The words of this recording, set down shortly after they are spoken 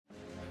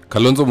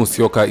Kalonzo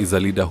Musyoka is a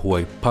leader who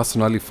I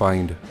personally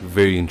find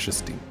very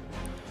interesting.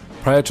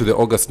 Prior to the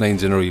August 9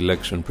 general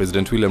election,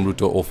 President William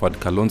Ruto offered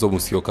Kalonzo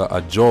Musyoka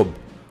a job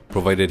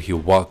provided he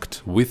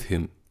worked with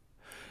him.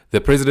 The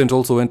president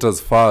also went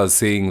as far as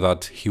saying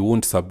that he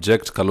won't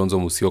subject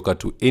Kalonzo Musyoka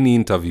to any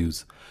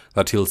interviews,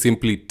 that he'll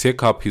simply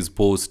take up his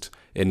post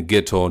and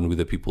get on with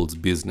the people's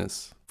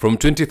business. From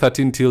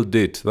 2013 till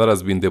date, that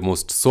has been the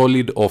most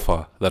solid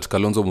offer that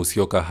Kalonzo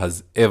Musyoka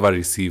has ever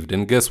received.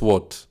 And guess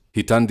what?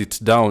 He turned it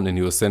down and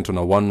he was sent on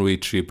a one-way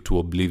trip to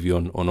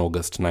oblivion on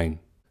August 9.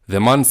 The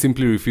man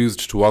simply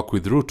refused to work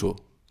with Ruto.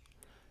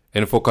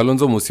 And for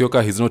Kalonzo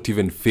Musyoka, he's not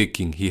even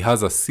faking. He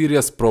has a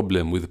serious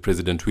problem with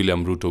President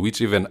William Ruto,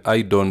 which even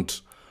I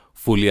don't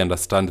fully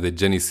understand the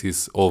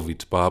genesis of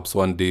it. Perhaps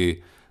one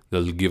day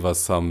they'll give us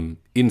some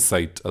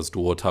insight as to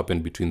what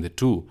happened between the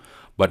two.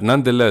 But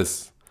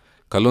nonetheless,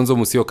 Kalonzo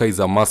Musyoka is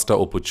a master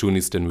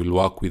opportunist and will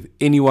work with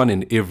anyone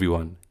and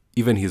everyone,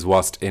 even his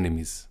worst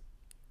enemies,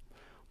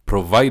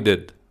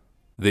 provided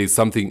there is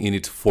something in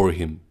it for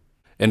him.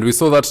 And we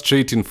saw that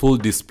trait in full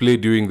display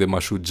during the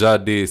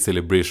Mashujaa Day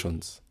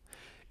celebrations.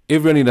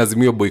 Everyone in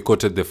Azimio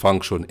boycotted the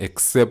function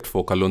except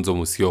for Kalonzo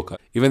Musyoka.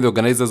 Even the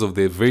organizers of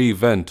the very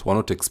event were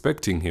not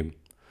expecting him,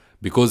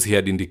 because he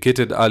had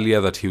indicated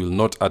earlier that he will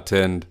not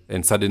attend,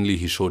 and suddenly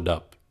he showed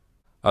up.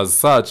 As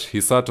such,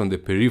 he sat on the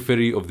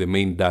periphery of the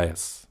main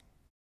dais.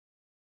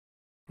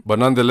 But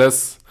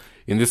nonetheless,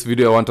 in this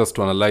video I want us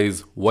to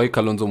analyze why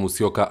Kalonzo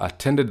Musyoka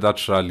attended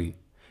that rally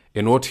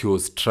and what he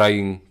was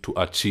trying to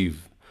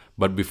achieve.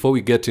 But before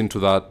we get into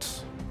that,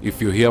 if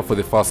you're here for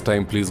the first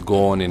time, please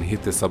go on and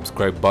hit the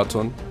subscribe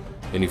button.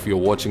 And if you're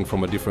watching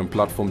from a different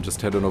platform,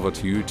 just head on over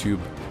to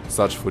YouTube,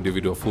 search for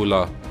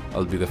Mzitowafula.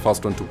 I'll be the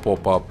first one to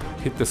pop up.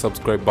 Hit the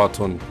subscribe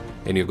button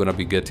and you're going to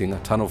be getting a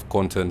ton of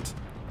content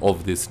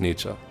of this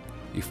nature.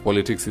 If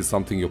politics is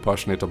something you're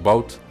passionate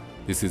about,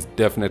 this is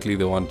definitely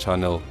the one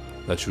channel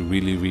that you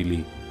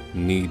really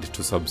need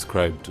to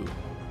subscribe to.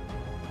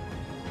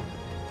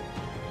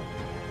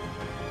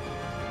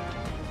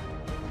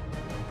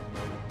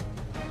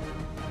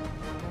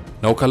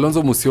 Now,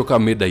 Kalonzo Musyoka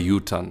made a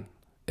U-turn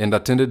and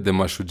attended the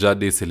Mashujaa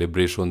Day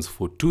celebrations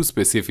for two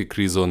specific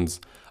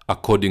reasons,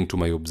 according to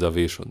my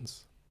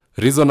observations.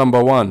 Reason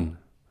number one,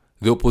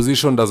 the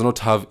opposition does not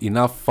have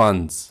enough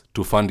funds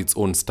to fund its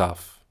own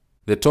staff.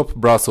 The top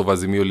brass of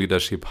Azimio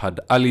leadership had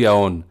earlier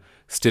on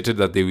stated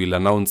that they will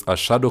announce a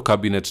shadow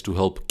cabinet to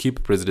help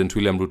keep President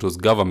William Ruto's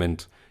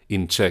government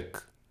in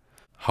check.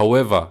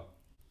 However,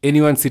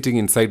 anyone sitting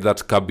inside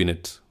that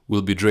cabinet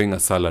will be drawing a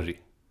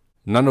salary.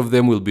 None of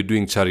them will be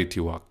doing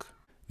charity work.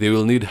 They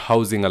will need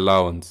housing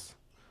allowance,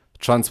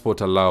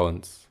 transport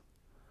allowance,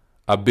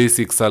 a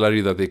basic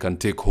salary that they can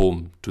take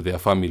home to their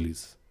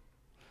families.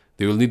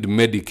 They will need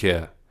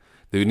Medicare.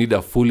 They will need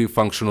a fully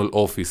functional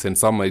office, and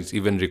some might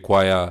even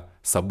require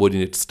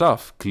subordinate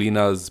staff,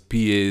 cleaners,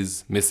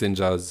 PAs,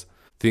 messengers,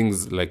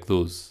 things like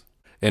those.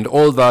 And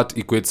all that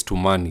equates to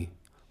money.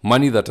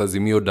 Money that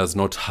Azimio does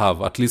not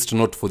have, at least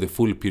not for the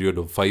full period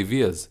of 5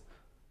 years.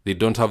 They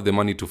don't have the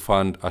money to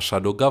fund a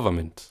shadow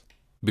government.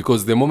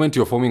 Because the moment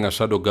you're forming a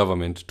shadow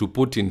government to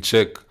put in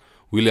check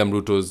William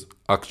Ruto's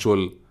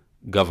actual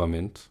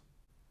government,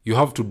 you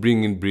have to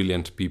bring in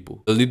brilliant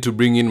people. You'll need to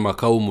bring in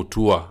Makau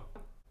Mutua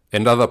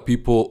and other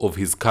people of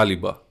his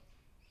caliber.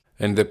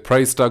 And the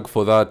price tag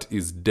for that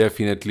is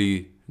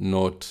definitely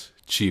not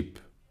cheap.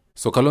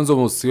 So Kalonzo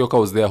Musyoka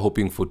was there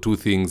hoping for two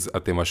things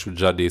at the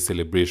Mashujaa Day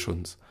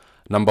celebrations.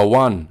 Number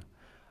one,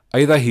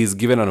 either he is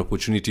given an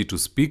opportunity to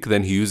speak,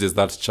 then he uses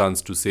that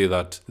chance to say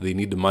that they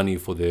need money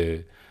for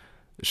the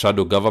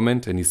shadow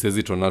government, and he says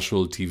it on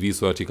national TV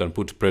so that he can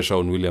put pressure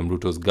on William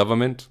Ruto's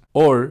government.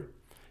 Or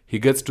he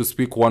gets to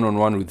speak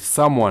one-on-one with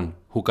someone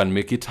who can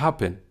make it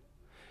happen,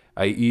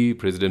 i.e.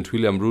 President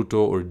William Ruto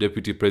or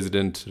Deputy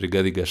President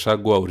Rigathi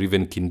Gachagua or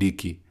even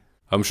Kindiki.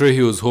 I'm sure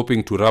he was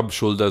hoping to rub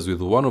shoulders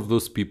with one of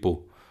those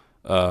people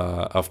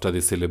after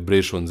the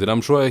celebrations, and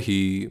I'm sure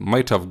he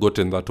might have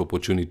gotten that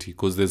opportunity,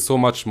 because there's so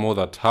much more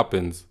that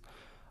happens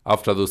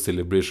after those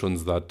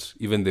celebrations that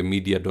even the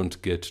media don't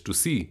get to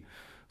see.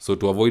 So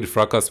to avoid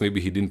fracas,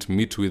 maybe he didn't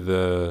meet with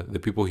the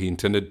people he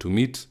intended to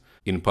meet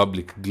in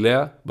public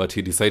glare, but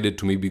he decided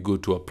to maybe go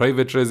to a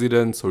private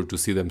residence or to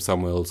see them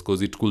somewhere else,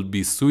 because it could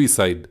be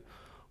suicide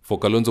for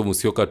Kalonzo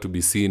Musyoka to be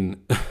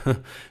seen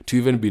to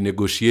even be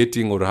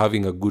negotiating or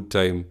having a good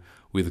time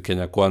with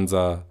Kenya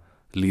Kwanza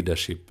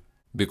leadership.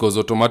 Because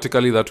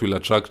automatically that will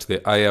attract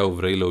the ire of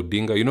Raila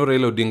Odinga. You know,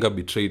 Raila Odinga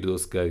betrayed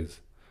those guys.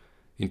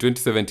 In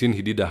 2017,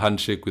 he did a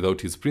handshake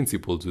without his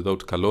principles, without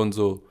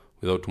Kalonzo,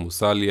 without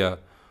Musalia,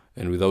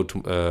 and without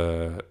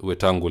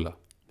Wetangula.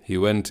 He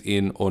went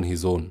in on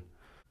his own.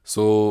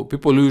 So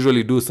people who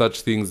usually do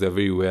such things, they're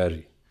very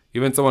wary.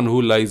 Even someone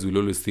who lies will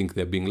always think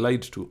they're being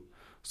lied to.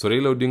 So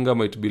Raila Odinga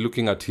might be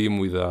looking at him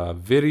with a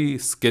very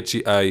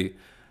sketchy eye,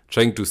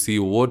 trying to see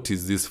what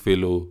is this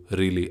fellow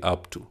really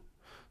up to.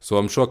 So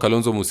I'm sure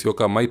Kalonzo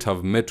Musyoka might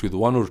have met with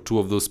one or two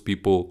of those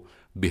people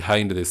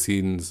behind the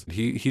scenes.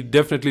 He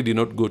definitely did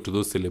not go to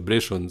those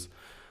celebrations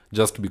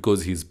just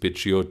because he's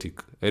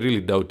patriotic. I really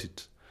doubt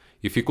it.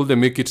 If he couldn't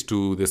make it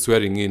to the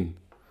swearing in,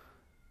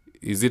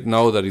 is it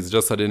now that he's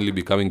just suddenly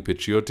becoming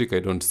patriotic? I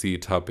don't see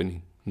it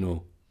happening.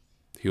 No.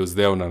 He was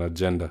there on an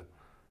agenda.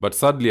 But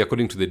sadly,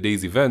 according to the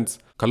day's events,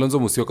 Kalonzo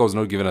Musyoka was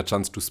not given a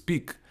chance to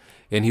speak,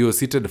 and he was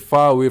seated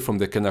far away from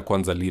the Kenya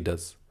Kwanza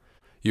leaders.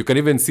 You can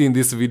even see in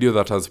this video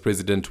that as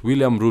President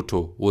William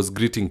Ruto was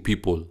greeting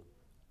people,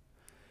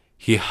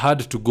 he had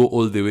to go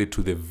all the way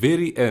to the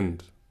very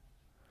end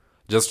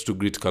just to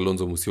greet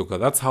Kalonzo Musyoka.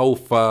 That's how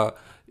far,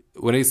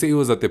 when I say he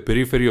was at the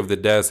periphery of the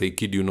dais, I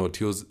kid you not.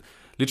 He was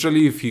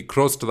literally, if he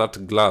crossed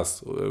that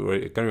glass,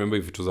 I can't remember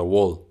if it was a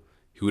wall,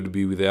 he would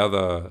be with the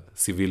other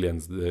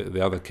civilians,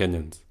 the other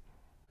Kenyans.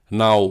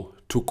 Now,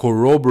 to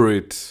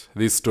corroborate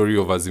this story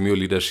of Azimio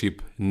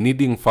leadership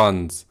needing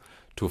funds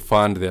to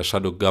fund their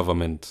shadow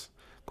government,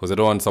 because I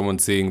don't want someone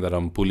saying that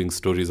I'm pulling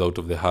stories out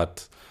of the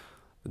hat,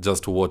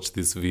 just watch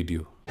this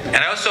video. And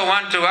I also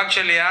want to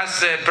actually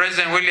ask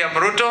President William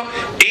Ruto,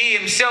 he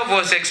himself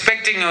was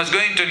expecting he was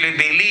going to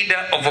be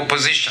leader of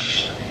opposition.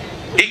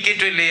 Hii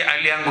kitu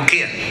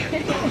aliangukia.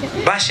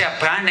 Basi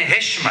apeane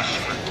heshima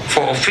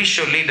for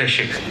official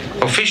leadership,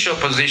 official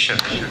position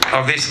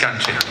of this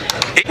country.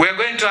 We are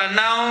going to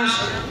announce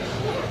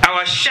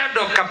our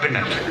shadow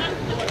cabinet.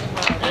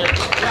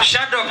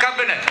 Shadow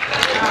cabinet.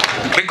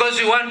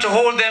 Because we want to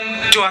hold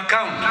them to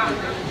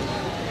account.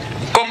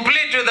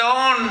 Complete with their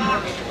own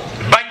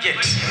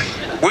budget,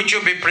 which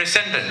will be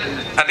presented.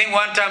 I think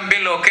one time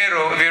Bill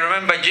Okero, if you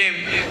remember Jim,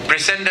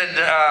 presented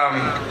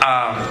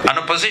an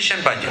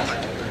opposition budget.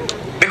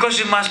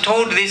 Because we must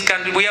hold this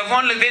country. We have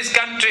only this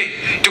country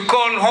to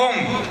call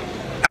home.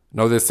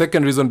 Now, the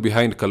second reason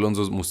behind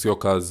Kalonzo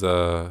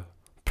Musyoka's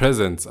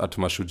presence at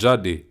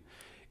Mashujaa Day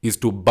is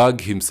to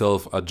bag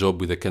himself a job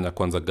with the Kenya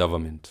Kwanza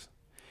government.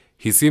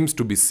 He seems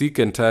to be sick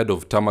and tired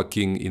of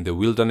tammacking in the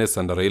wilderness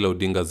under Raila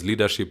Odinga's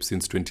leadership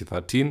since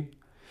 2013,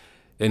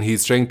 and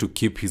he's trying to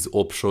keep his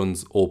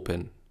options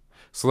open,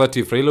 so that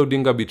if Raila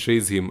Odinga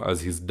betrays him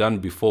as he's done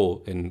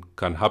before and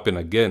can happen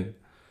again,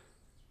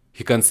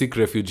 he can seek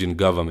refuge in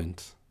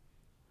government.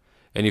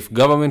 And if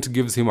government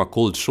gives him a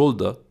cold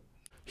shoulder,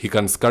 he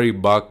can scurry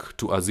back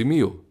to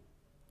Azimio.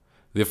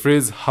 The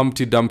phrase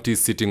Humpty Dumpty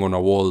sitting on a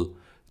wall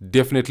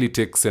definitely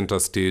takes center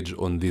stage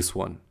on this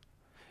one.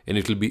 And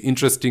it will be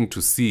interesting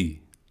to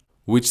see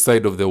which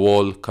side of the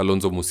wall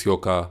Kalonzo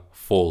Musyoka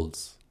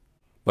falls.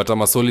 But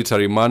I'm a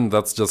solitary man,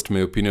 that's just my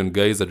opinion,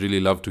 guys. I'd really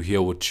love to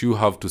hear what you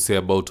have to say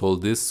about all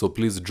this, so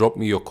please drop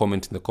me your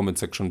comment in the comment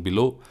section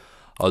below.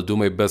 I'll do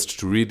my best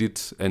to read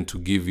it and to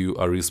give you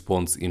a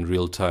response in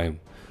real time.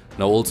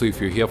 Now also,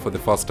 if you're here for the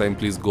first time,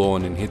 please go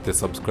on and hit the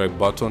subscribe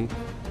button.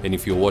 And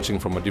if you're watching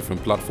from a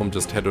different platform,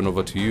 just head on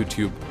over to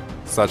YouTube,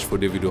 search for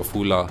David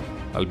Wafula.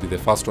 I'll be the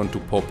first one to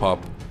pop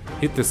up.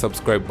 Hit the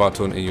subscribe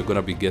button and you're going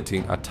to be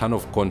getting a ton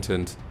of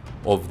content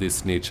of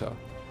this nature.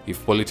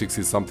 If politics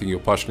is something you're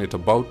passionate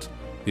about,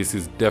 this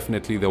is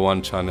definitely the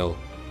one channel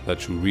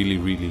that you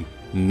really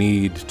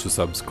need to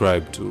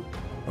subscribe to.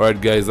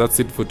 Alright guys, that's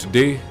it for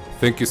today.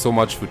 Thank you so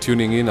much for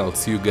tuning in. I'll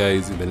see you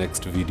guys in the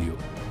next video.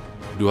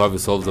 Do have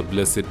yourselves a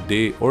blessed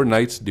day or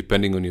night,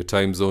 depending on your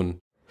time zone.